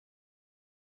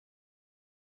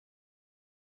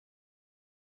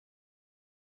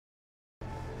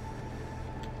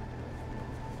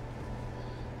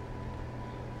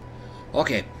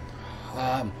Okay,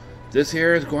 this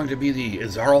here is going to be the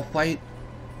Izaro fight.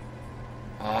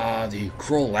 The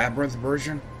Cruel Labyrinth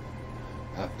version.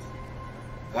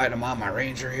 Fighting him on my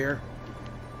ranger here.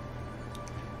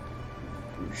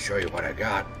 Let me show you what I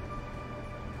got.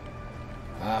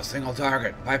 Single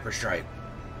target, Viper Strike.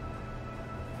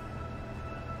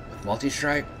 With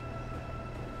multi-strike,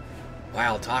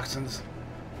 Vile Toxins,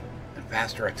 and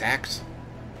faster attacks.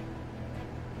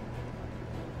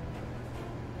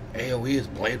 AoE is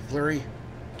Blade Flurry.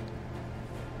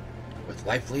 With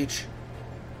Life Leech,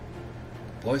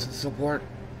 Poison Support,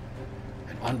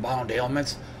 and Unbound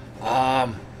Ailments.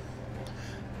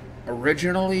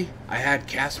 Originally, I had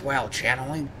Cast Wild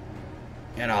Channeling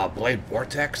and Blade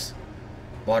Vortex,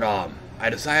 but I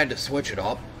decided to switch it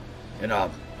up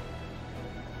and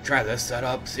try this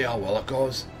setup, see how well it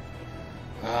goes.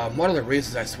 One of the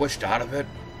reasons I switched out of it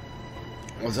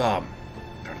was I'm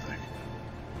trying to think.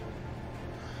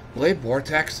 Blade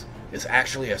Vortex is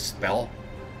actually a spell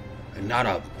and not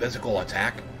a physical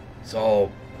attack,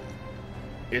 so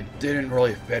it didn't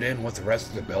really fit in with the rest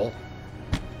of the build.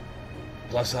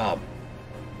 Plus,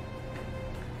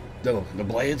 the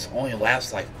blades only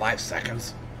last like 5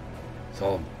 seconds,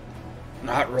 so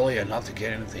not really enough to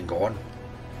get anything going.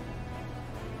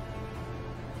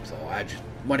 So I just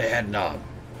went ahead and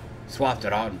swapped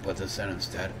it out and put this in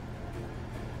instead.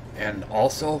 And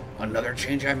also, another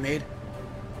change I made,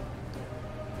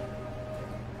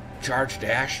 Charge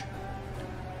Dash,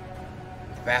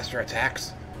 faster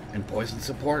attacks, and poison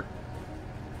support.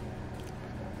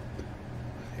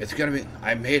 It's gonna be,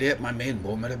 I made it my main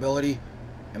movement ability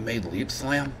and made Leap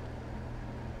Slam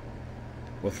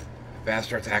with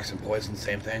faster attacks and poison,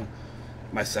 same thing.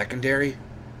 My secondary,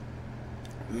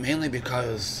 mainly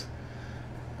because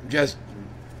I'm just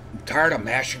tired of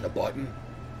mashing the button.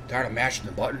 Trying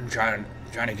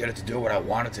to get it to do what I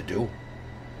want it to do.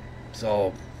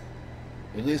 So,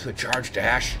 at least with Charge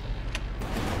Dash,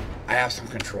 I have some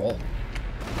control.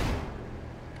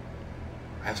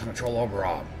 I have some control over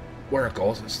where it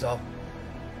goes and stuff.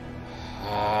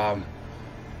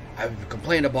 I've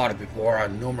complained about it before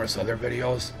on numerous other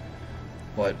videos,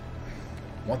 but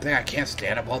one thing I can't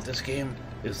stand about this game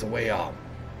is the way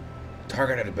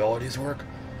targeted abilities work.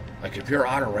 Like if you're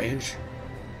out of range,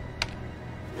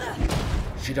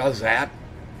 she does that.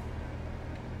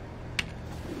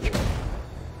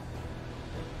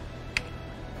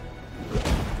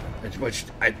 Which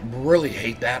I really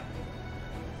hate that.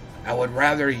 I would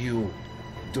rather you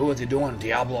do what they do on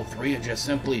Diablo 3 and just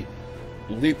simply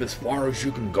leap as far as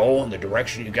you can go in the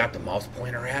direction you got the mouse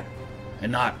pointer at,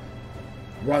 and not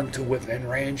run to within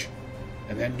range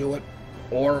and then do it.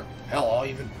 Or hell,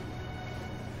 I'd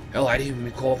even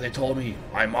be cool if they told me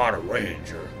I'm out of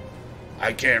range or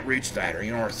I can't reach that, or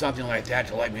or something like that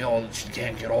to let me know that she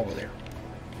can't get over there.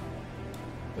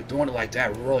 But doing it like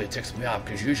that really ticks me off,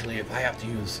 because usually if I have to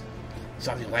use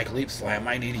something like Leap Slam,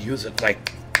 I need to use it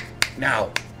like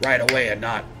now, right away, and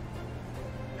not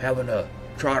having to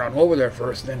trot on over there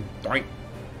first, then doink.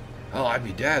 Oh, I'd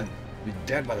be dead. Be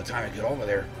dead by the time I get over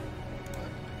there.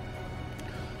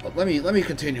 But let me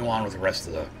continue on with the rest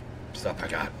of the stuff I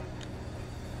got.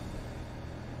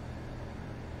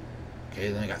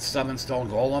 Okay, then I got Summon Stone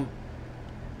Golem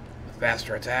with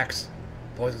faster attacks,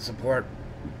 poison support,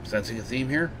 sensing a theme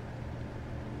here,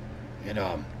 and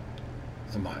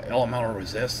some elemental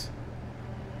resist,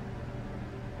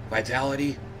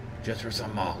 vitality just for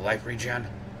some life regen,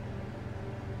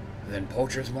 and then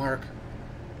Poacher's Mark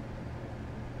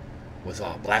with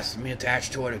blasphemy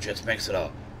attached to it. It just makes it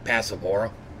a passive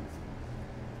aura.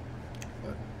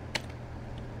 But,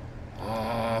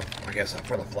 I guess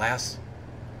for the flasks,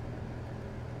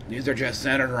 these are just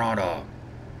centered around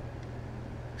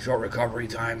short recovery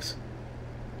times.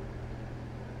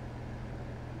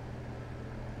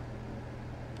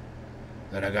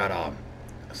 Then I got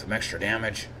some extra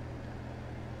damage,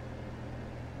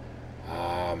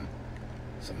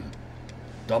 some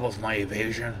doubles my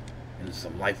evasion, and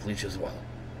some life leech as well,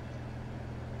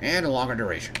 and a longer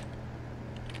duration.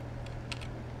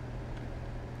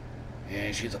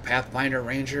 And she's a Pathfinder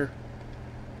Ranger,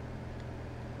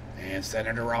 and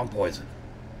centered around poison.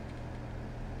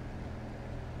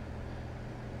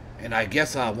 And I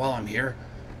guess while I'm here,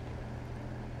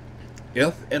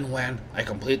 if and when I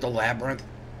complete the Labyrinth,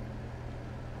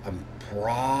 I'm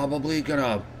probably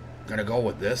gonna go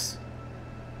with this.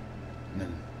 And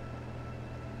then,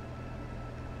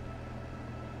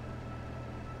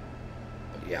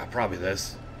 but yeah, probably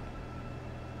this.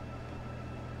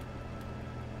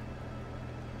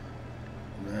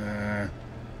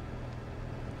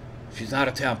 She's not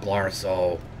a Templar,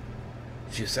 so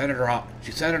she's centered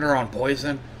around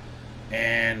poison,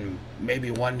 and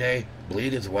maybe one day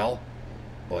bleed as well.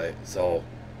 But so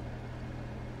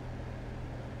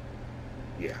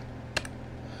yeah.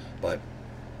 But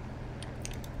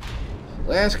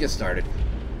let's get started,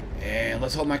 and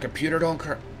let's hope my computer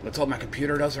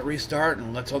doesn't restart,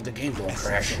 and let's hope the game don't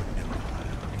crash.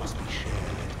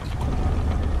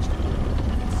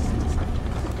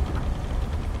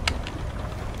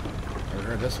 Never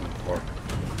heard this one before.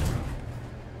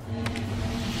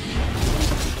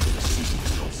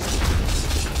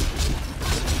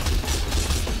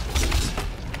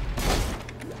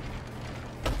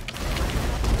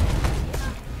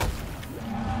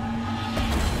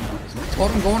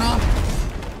 Totem going on?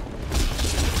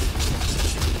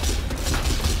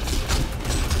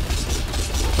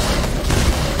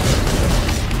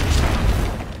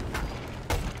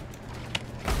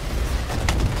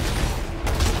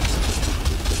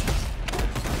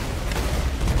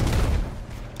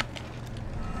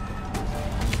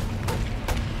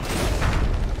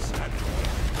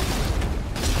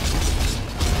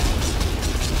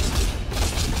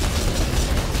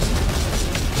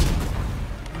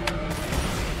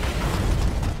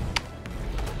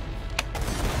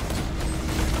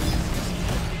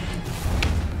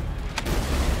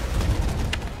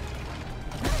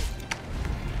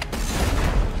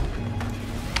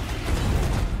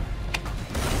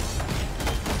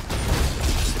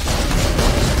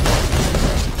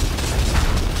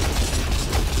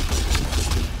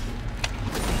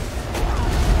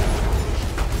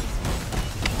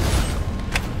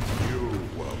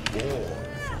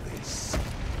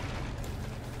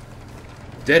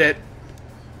 Did it.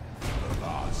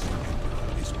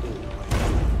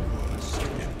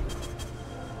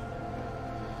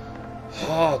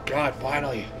 Oh God,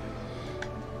 finally.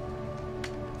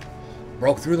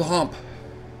 Broke through the hump.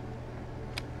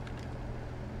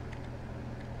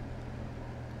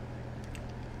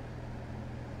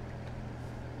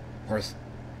 Of course,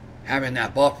 having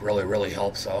that buff really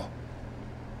helps, so.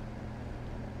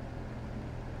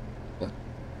 What?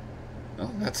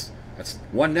 Oh, that's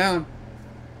one down.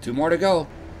 2 more to go.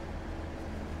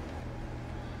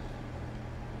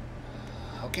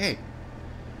 Okay.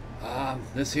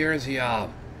 This here is the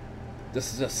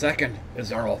this is the second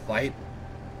Izaro fight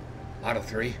out of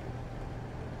 3.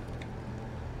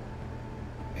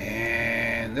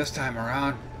 And this time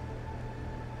around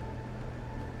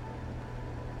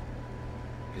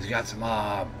he's got some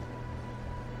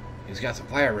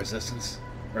fire resistance,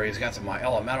 or he's got some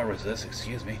elemental resist,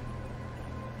 excuse me.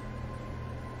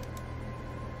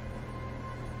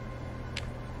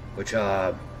 Which,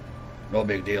 no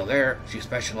big deal there. She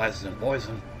specializes in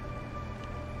poison.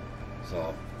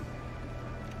 So,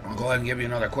 I'll go ahead and give you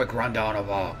another quick rundown of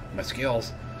my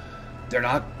skills. They're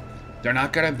not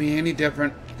gonna be any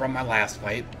different from my last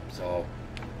fight. So,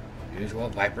 usual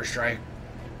Viper Strike,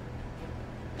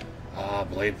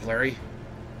 Blade Flurry.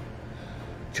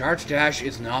 Charge Dash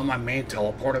is now my main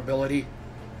teleport ability.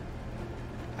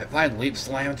 I find Leap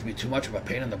Slam to be too much of a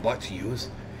pain in the butt to use,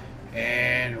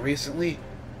 and recently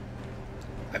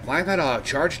I find that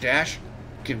Charge Dash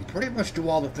can pretty much do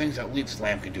all the things that Leap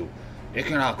Slam can do. It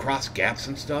can cross gaps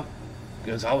and stuff,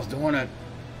 because I was doing it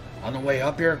on the way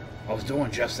up here. I was doing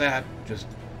just that, just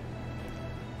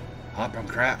hopping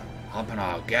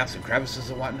gaps and crevices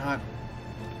and whatnot.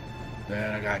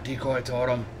 Then I got Decoy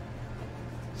Totem,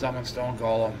 Summon Stone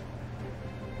Golem,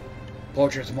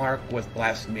 Poacher's Mark with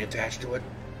Blasphemy attached to it,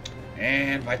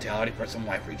 and Vitality for some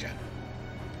life regen.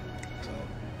 So,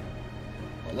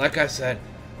 but like I said,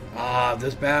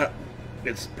 this battle,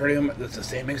 it's the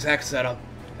same exact setup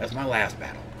as my last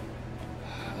battle.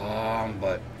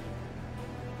 But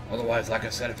otherwise, like I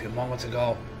said a few moments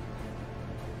ago,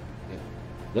 it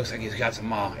looks like he's got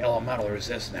some elemental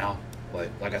resist now. But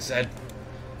like I said,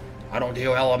 I don't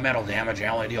deal elemental damage, I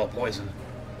only deal poison.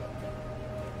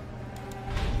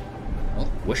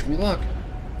 Well, wish me luck.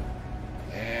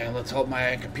 And let's hope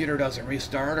my computer doesn't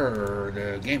restart or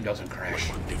the game doesn't crash.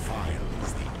 One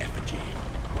defiles the effigy.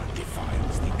 One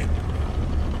defiles the emperor.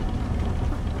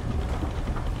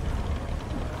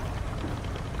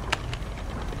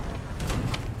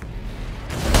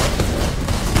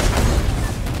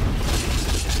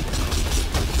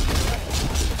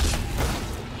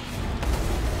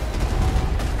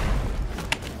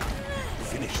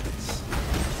 Finish this.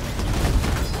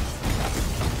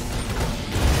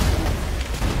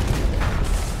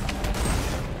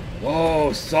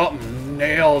 Whoa, something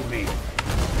nailed me.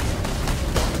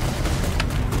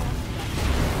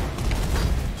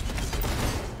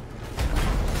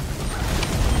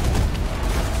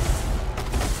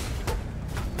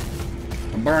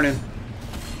 I'm burning.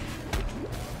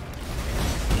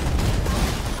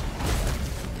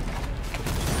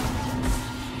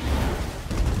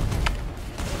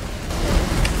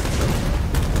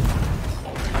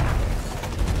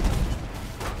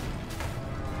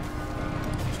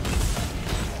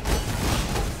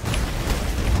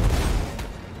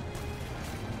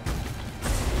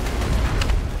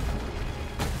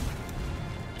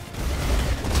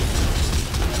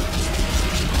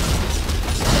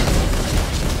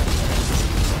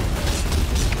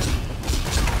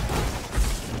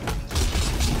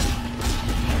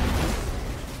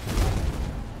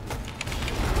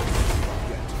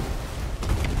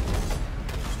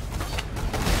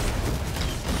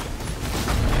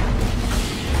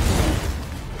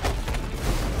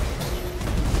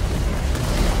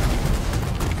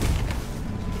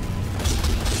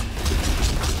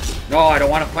 No, I don't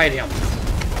want to fight him.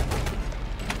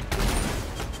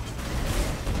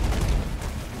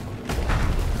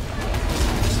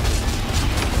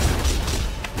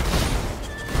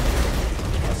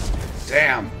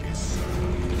 Damn.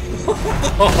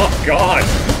 Oh, God.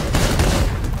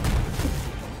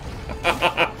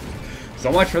 So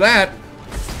much for that.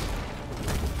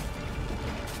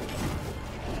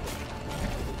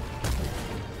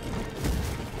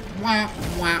 Wah,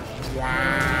 wah,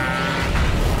 wah.